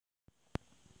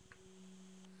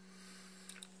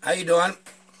How you doing?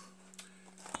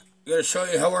 I'm going to show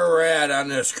you how we're at on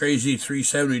this crazy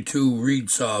 372 reed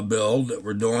saw build that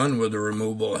we're doing with a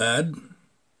removable head.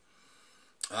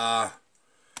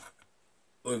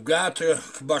 We've got the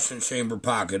combustion chamber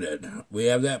pocketed. We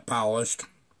have that polished.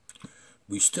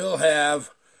 We still have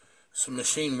some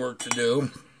machine work to do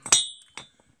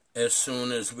as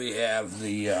soon as we have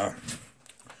the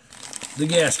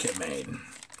gasket made.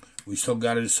 We still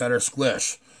got to set our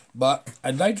squish. But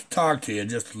I'd like to talk to you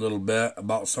just a little bit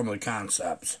about some of the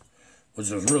concepts, which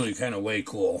is really kind of way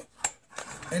cool.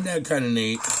 Ain't that kind of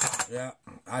neat? Yeah,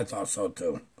 I thought so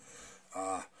too.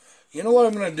 You know what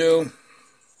I'm going to do?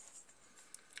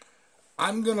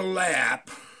 I'm going to lap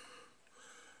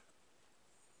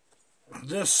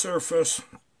this surface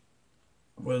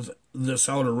with this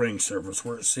outer ring surface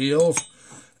where it seals.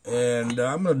 And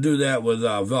I'm going to do that with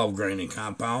valve grinding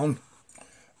compound.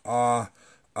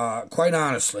 Quite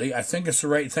honestly, I think it's the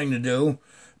right thing to do,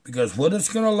 because what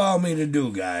it's going to allow me to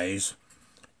do, guys,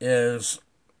 is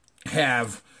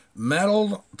have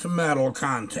metal to metal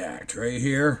contact right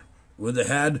here with the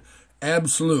head,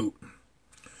 absolute.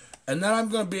 And then I'm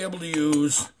going to be able to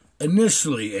use,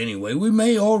 initially anyway, we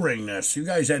may O-ring this. You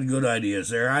guys had good ideas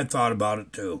there. I thought about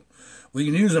it too. We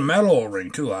can use a metal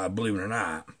O-ring too, believe it or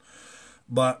not.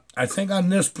 But I think on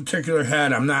this particular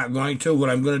head, I'm not going to. What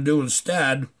I'm going to do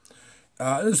instead,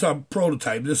 this is a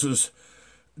prototype. This is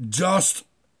just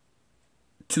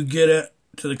to get it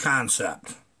to the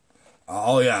concept.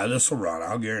 Oh yeah, this will run.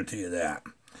 I'll guarantee you that.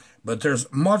 But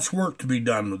there's much work to be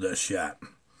done with this yet.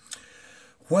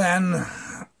 When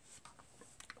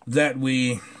that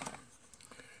we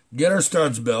get our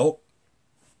studs built,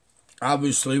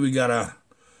 obviously we gotta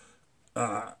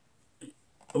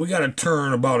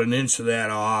turn about an inch of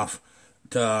that off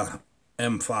to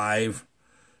M5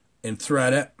 and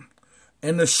thread it.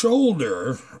 And the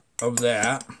shoulder of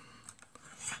that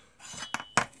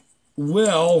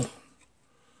will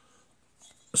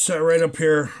set right up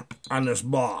here on this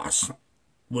boss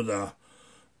with a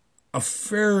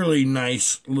fairly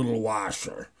nice little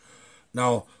washer.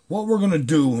 Now, what we're going to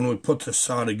do when we put this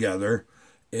saw together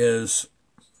is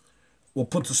we'll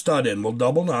put the stud in. We'll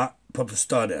double knot, put the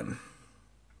stud in.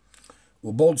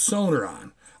 We'll bolt cylinder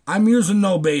on. I'm using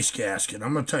no base gasket.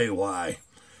 I'm going to tell you why.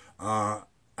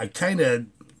 I kind of,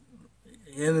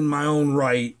 in my own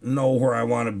right, know where I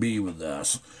want to be with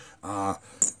this.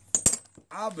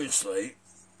 Obviously,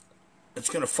 it's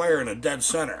going to fire in a dead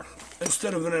center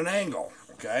instead of in an angle,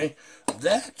 okay?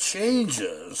 That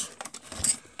changes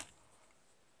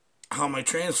how my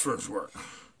transfers work,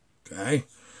 okay?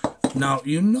 Now,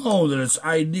 you know that it's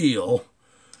ideal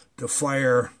to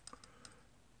fire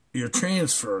your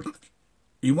transfer.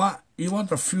 You want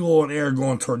the fuel and air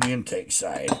going toward the intake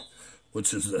side,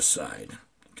 which is this side,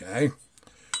 okay?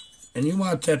 And you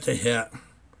want that to hit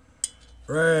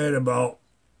right about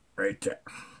right there.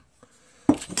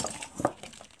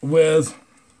 With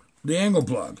the angle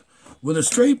plug. With a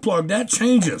straight plug, that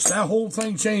changes. That whole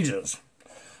thing changes.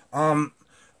 I'm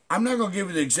not going to give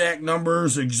you the exact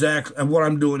numbers, of what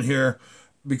I'm doing here,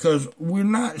 because we're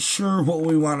not sure what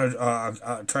we want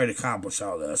to try to accomplish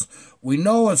out of this. We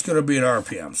know it's going to be an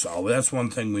RPM saw. That's one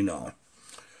thing we know.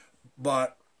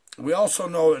 But we also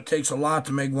know it takes a lot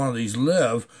to make one of these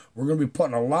live. We're going to be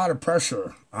putting a lot of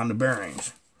pressure on the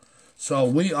bearings. So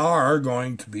we are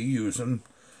going to be using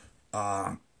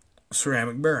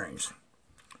ceramic bearings.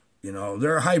 You know,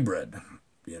 they're a hybrid,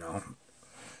 you know,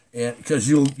 and because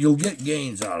you'll get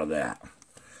gains out of that.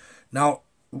 Now,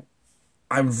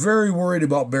 I'm very worried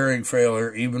about bearing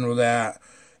failure, even with that.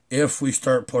 If we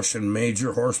start pushing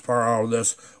major horsepower out of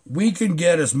this, we can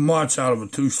get as much out of a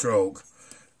two-stroke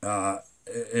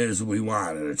as we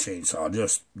want in a chainsaw.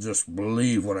 Just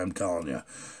believe what I'm telling you.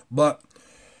 But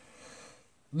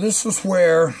this is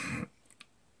where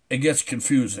it gets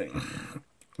confusing.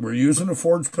 We're using a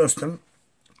forged piston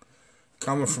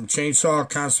coming from Chainsaw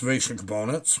Conservation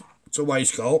Components. It's a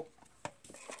waistcoat.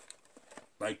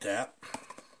 Like that.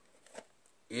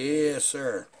 Yes,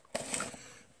 sir.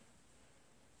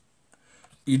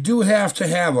 You do have to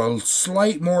have a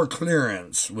slight more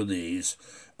clearance with these,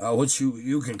 which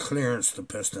you can clearance the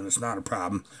piston. It's not a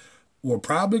problem. We're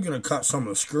probably going to cut some of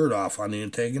the skirt off on the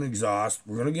intake and exhaust.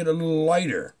 We're going to get a little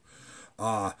lighter.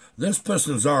 This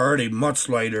piston's already much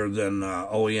lighter than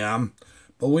OEM,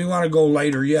 but we want to go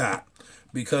lighter yet,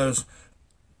 because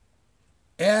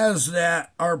as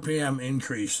that RPM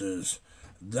increases,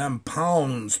 them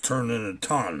pounds turn into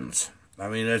tons. I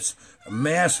mean, it's a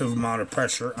massive amount of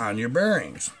pressure on your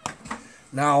bearings.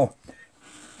 Now,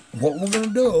 what we're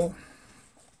going to do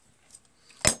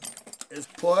is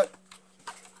put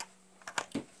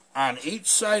on each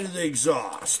side of the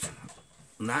exhaust,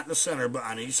 not in the center, but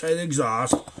on each side of the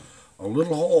exhaust, a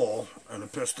little hole in the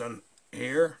piston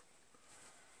here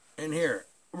and here.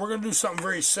 We're going to do something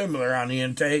very similar on the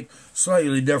intake,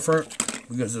 slightly different,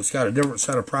 because it's got a different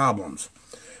set of problems.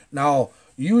 Now,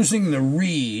 using the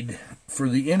reed for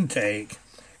the intake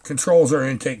controls our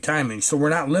intake timing, so we're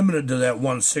not limited to that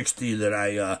 160 that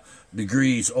I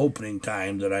degrees opening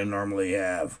time that I normally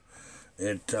have.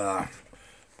 It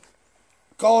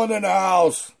calling in the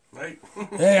house. Right.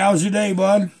 Hey, how's your day,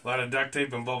 bud? A lot of duct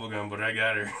tape and bubble gum, but I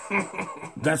got her.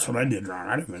 That's what I did wrong.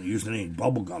 I didn't even use any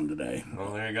bubble gum today.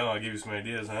 Well, there you go. I'll give you some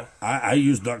ideas, huh? I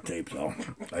used duct tape, though.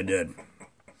 I did.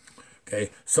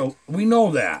 Okay, so we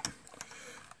know that.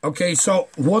 Okay, so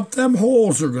what them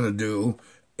holes are going to do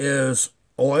is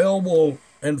oil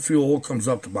and fuel comes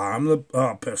up the bottom of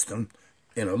the piston,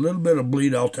 and a little bit of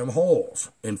bleed out them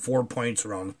holes in 4 points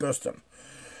around the piston.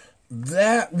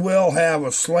 That will have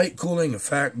a slight cooling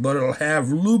effect, but it'll have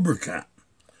lubricant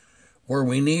where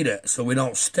we need it so we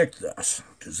don't stick this,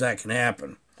 because that can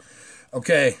happen.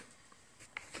 Okay,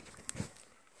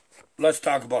 let's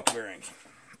talk about the bearings.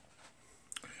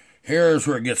 Here's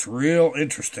where it gets real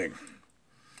interesting.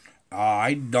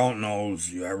 I don't know if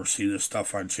you ever see this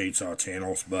stuff on chainsaw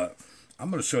channels, but I'm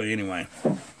going to show you anyway.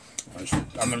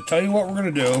 I'm going to tell you what we're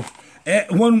going to do.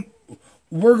 And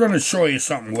we're going to show you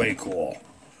something way cool.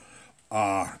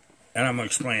 And I'm going to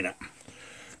explain it.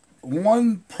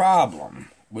 One problem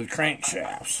with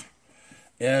crankshafts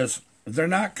is they're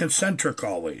not concentric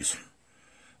always.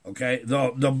 Okay?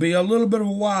 There'll be a little bit of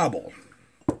a wobble.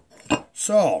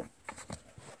 So,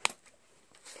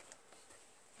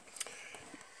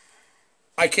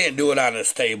 I can't do it on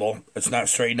this table. It's not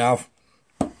straight enough.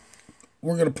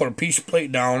 We're going to put a piece of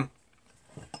plate down,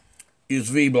 use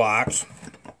V-blocks,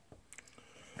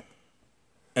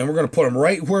 and we're going to put them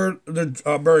right where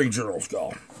the bearing journals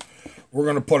go. We're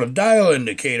going to put a dial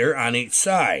indicator on each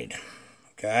side,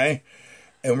 okay?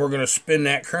 And we're going to spin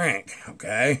that crank,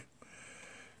 okay?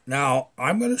 Now,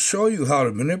 I'm going to show you how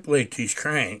to manipulate these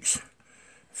cranks. In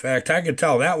fact, I can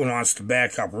tell that one wants to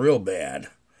back up real bad.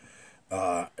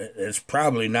 It's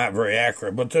probably not very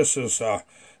accurate, but this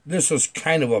is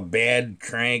kind of a bad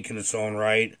crank in its own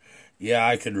right. Yeah,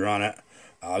 I could run it.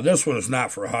 This one is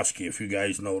not for a husky. If you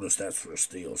guys notice, that's for a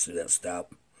steel. See that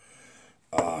step?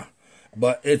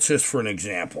 But it's just for an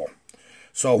example.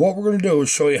 So what we're going to do is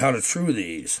show you how to true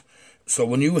these. So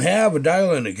when you have a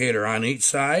dial indicator on each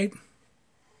side,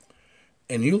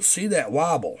 and you'll see that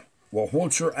wobble, well,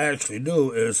 what you'll actually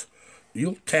do is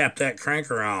you'll tap that crank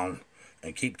around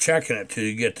and keep checking it till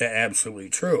you get that absolutely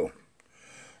true.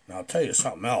 Now, I'll tell you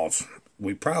something else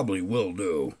we probably will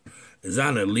do is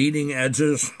on the leading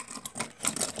edges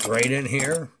right in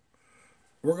here,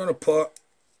 we're going to put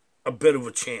a bit of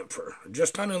a chamfer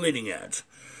just on the leading edge.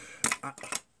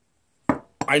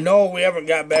 I know we haven't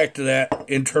got back to that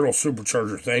internal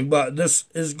supercharger thing, but this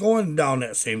is going down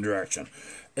that same direction.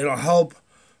 It'll help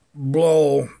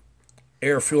blow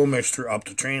air-fuel mixture up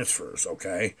the transfers,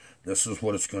 okay? This is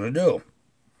what it's going to do.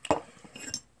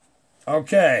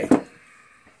 Okay.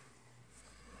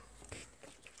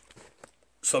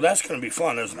 So that's going to be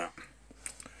fun, isn't it?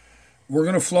 We're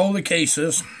going to flow the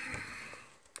cases.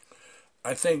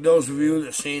 I think those of you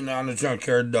that seen on the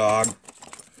Junkyard Dog,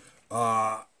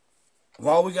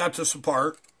 while we got this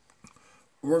apart,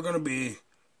 we're going to be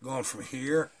going from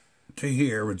here to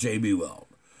here with JB Weld.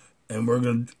 And we're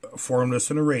going to form this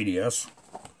in a radius.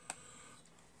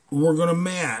 We're going to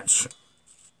match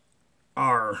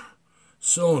our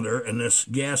cylinder in this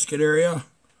gasket area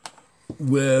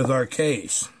with our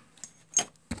case.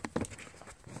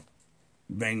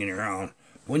 Banging around.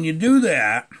 When you do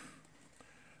that,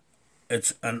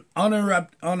 it's an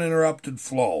uninterrupted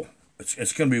flow.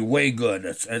 It's going to be way good.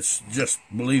 It's just,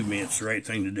 believe me, it's the right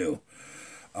thing to do.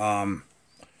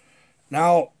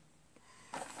 Now,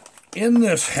 in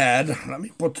this head, let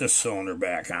me put this cylinder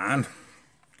back on.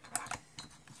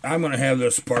 I'm going to have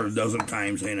this part a dozen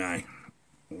times, ain't I?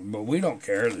 But we don't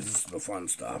care. This is the fun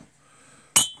stuff.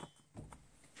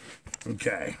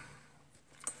 Okay.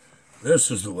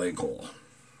 This is the wake hole.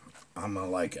 I'm going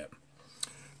to like it.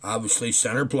 Obviously,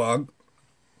 center plug.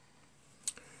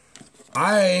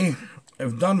 I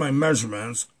have done my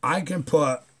measurements. I can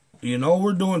put, you know,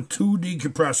 we're doing 2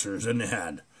 decompressors in the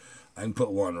head. I can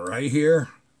put one right here.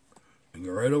 I can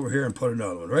go right over here and put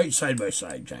another one. Right side by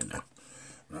side, kind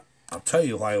of. I'll tell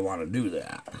you why I want to do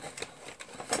that.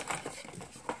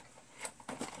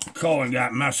 Colin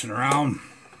got messing around.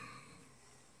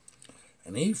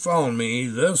 And he found me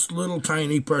this little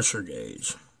tiny pressure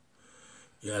gauge.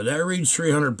 Yeah, that reads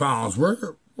 300 pounds. We're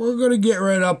going to get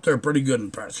right up there pretty good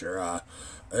in pressure.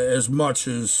 As much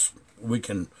as we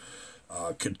can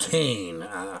contain,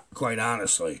 quite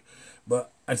honestly.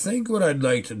 But I think what I'd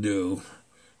like to do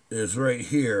is right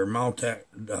here, mount that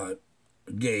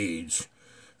gauge.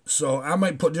 So I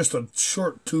might put just a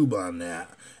short tube on that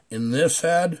in this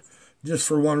head, just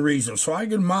for one reason. So I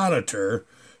can monitor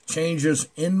changes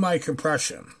in my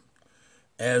compression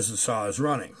as the saw is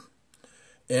running.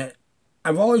 And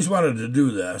I've always wanted to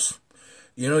do this.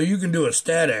 You know, you can do a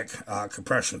static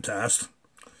compression test,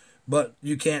 but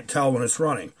you can't tell when it's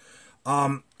running.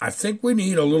 I think we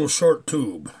need a little short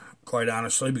tube, quite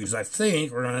honestly, because I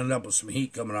think we're going to end up with some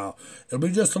heat coming out. It'll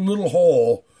be just a little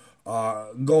hole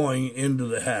going into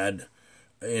the head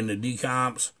in the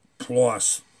decomps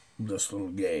plus this little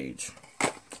gauge.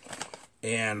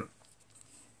 And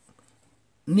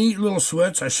neat little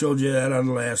switch. I showed you that on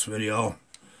the last video.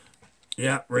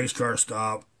 Yeah, race car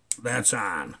stop. That's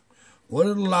on. What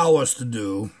it'll allow us to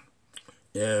do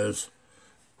is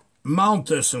mount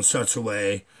this in such a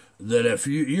way that if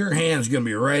your hand's going to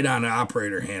be right on the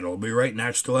operator handle, it'll be right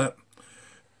next to it.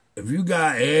 If you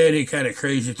got any kind of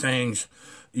crazy things,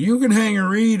 you can hang a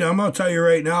reed. I'm going to tell you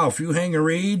right now, if you hang a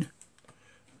reed,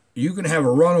 you can have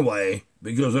a runaway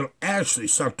because it'll actually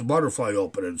suck the butterfly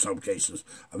open in some cases.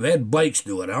 I've had bikes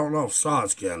do it. I don't know if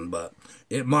saws can, but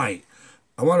it might.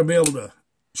 I want to be able to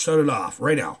shut it off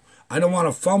right now. I don't want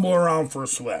to fumble around for a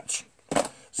switch.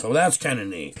 So that's kind of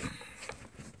neat.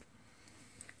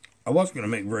 I wasn't going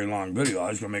to make a very long video. I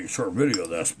was going to make a short video of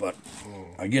this, but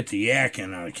I get the yakking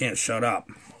and I can't shut up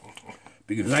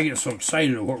because I get so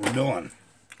excited at what we're doing.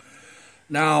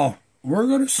 Now, we're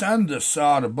going to send this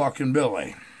saw to Buck and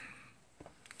Billy.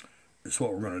 That's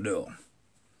what we're going to do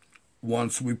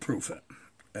once we proof it.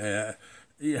 Yeah,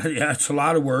 it's a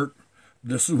lot of work.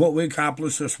 This is what we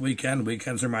accomplished this weekend.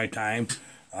 Weekends are my time.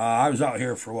 I was out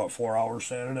here for, 4 hours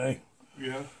Saturday?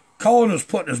 Yeah. Colin is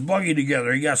putting his buggy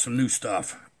together. He got some new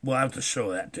stuff. We'll have to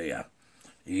show that to you.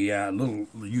 Yeah, little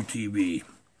UTV.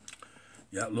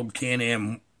 Yeah, little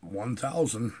Can-Am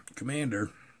 1000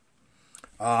 Commander.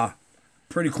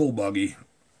 Pretty cool buggy.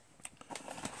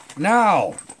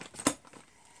 Now,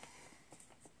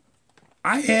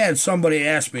 I had somebody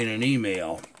ask me in an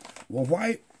email, well,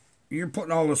 why you're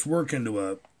putting all this work into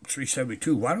a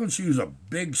 372? Why don't you use a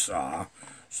big saw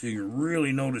so you can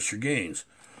really notice your gains?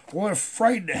 Well, it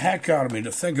frightened the heck out of me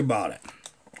to think about it.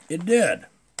 It did.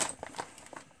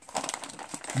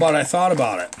 But I thought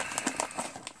about it.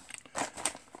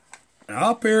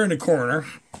 Now, up here in the corner,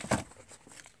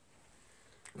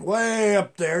 way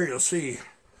up there, you'll see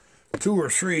 2 or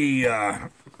 3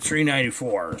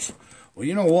 394s. Well,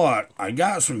 you know what? I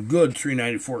got some good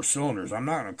 394 cylinders. I'm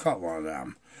not going to cut one of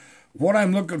them. What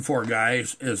I'm looking for,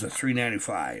 guys, is a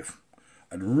 395.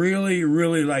 I'd really,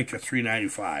 really like a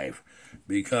 395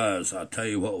 because I'll tell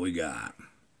you what we got.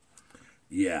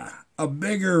 Yeah, a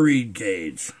bigger reed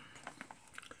cage.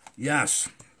 Yes.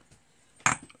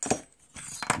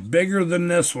 Bigger than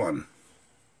this one.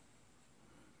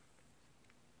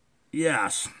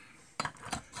 Yes.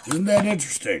 Isn't that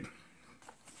interesting?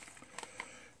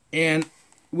 And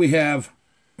we have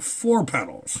 4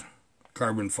 pedals,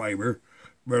 carbon fiber,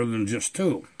 rather than just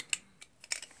 2.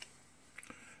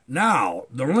 Now,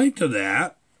 the length of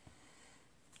that,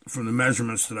 from the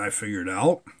measurements that I figured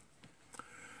out,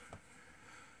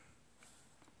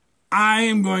 I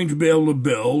am going to be able to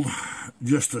build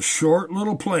just a short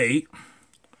little plate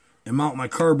and mount my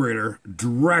carburetor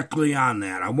directly on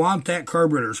that. I want that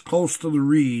carburetor as close to the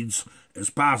reeds as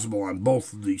possible on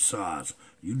both of these saws.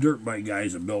 You dirt bike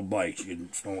guys that build bikes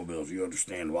and snowmobiles, you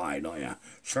understand why, don't you?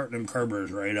 Shorten them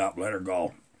carburetors right up, let her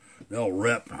go. They'll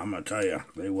rip, I'm going to tell you,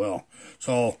 they will.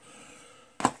 So,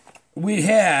 we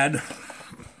had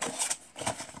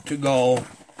to go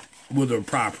with a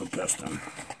proper piston.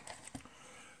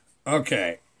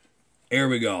 Okay, here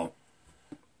we go.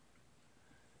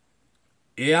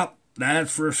 Yep,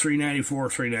 that's for 394,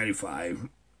 395.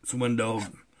 It's windowed.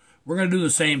 We're going to do the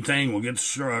same thing. We'll get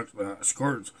the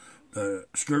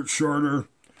skirt shorter,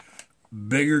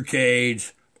 bigger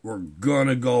cage. We're going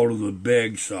to go to the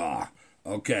big saw.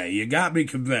 Okay, you got me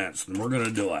convinced, and we're going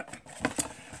to do it.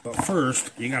 But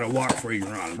first, you got to walk before you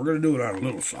can run. We're going to do it on a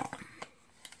little saw.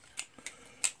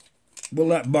 We'll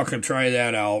let Bucket try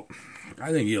that out.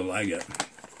 I think he'll like it.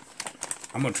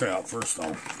 I'm going to try out first,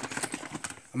 though.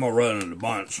 I'm going to run in a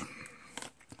bunch.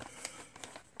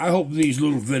 I hope these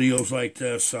little videos like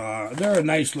this, they're a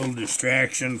nice little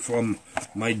distraction from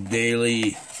my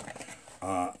daily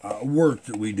work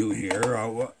that we do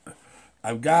here.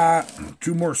 I've got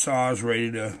 2 more saws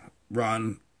ready to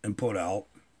run and put out.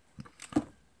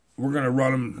 We're going to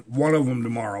run them, one of them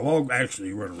tomorrow. Well,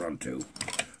 actually, we're going to run 2.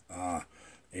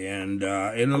 And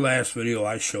in the last video,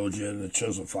 I showed you the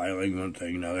chisel filing, one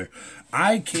thing, another.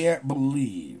 I can't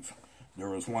believe there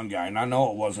was one guy, and I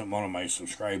know it wasn't one of my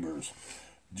subscribers,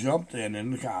 jumped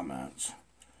in the comments,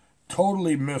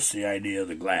 totally missed the idea of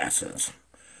the glasses.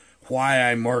 Why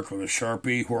I mark with a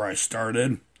Sharpie where I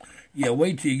started. Yeah,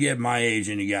 wait till you get my age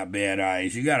and you got bad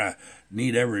eyes. You gotta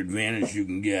need every advantage you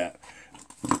can get.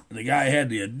 The guy had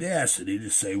the audacity to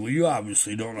say, well, you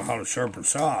obviously don't know how to sharpen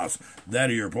saws. That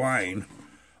or you're blind.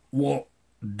 Well,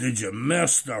 did you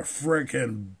miss the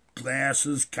frickin'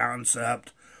 glasses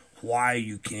concept? Why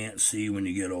you can't see when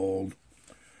you get old?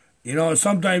 You know,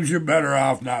 sometimes you're better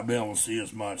off not being able to see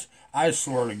as much. I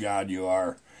swear to God you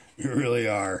are. You really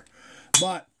are.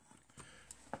 But,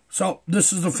 so,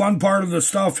 this is the fun part of the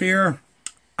stuff here.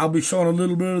 I'll be showing a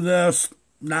little bit of this.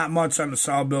 Not much on the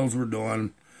saw builds we're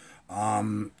doing.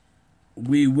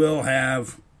 We will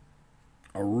have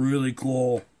a really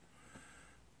cool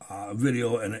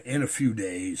video in a few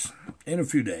days.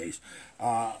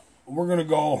 We're going to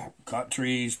go cut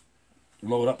trees,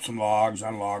 load up some logs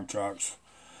on log trucks.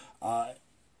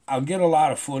 I'll get a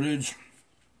lot of footage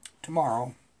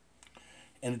tomorrow,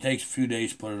 and it takes a few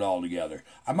days to put it all together.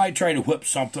 I might try to whip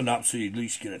something up so you at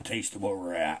least get a taste of where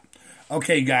we're at.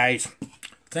 Okay, guys,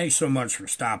 thanks so much for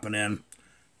stopping in.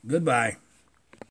 Goodbye.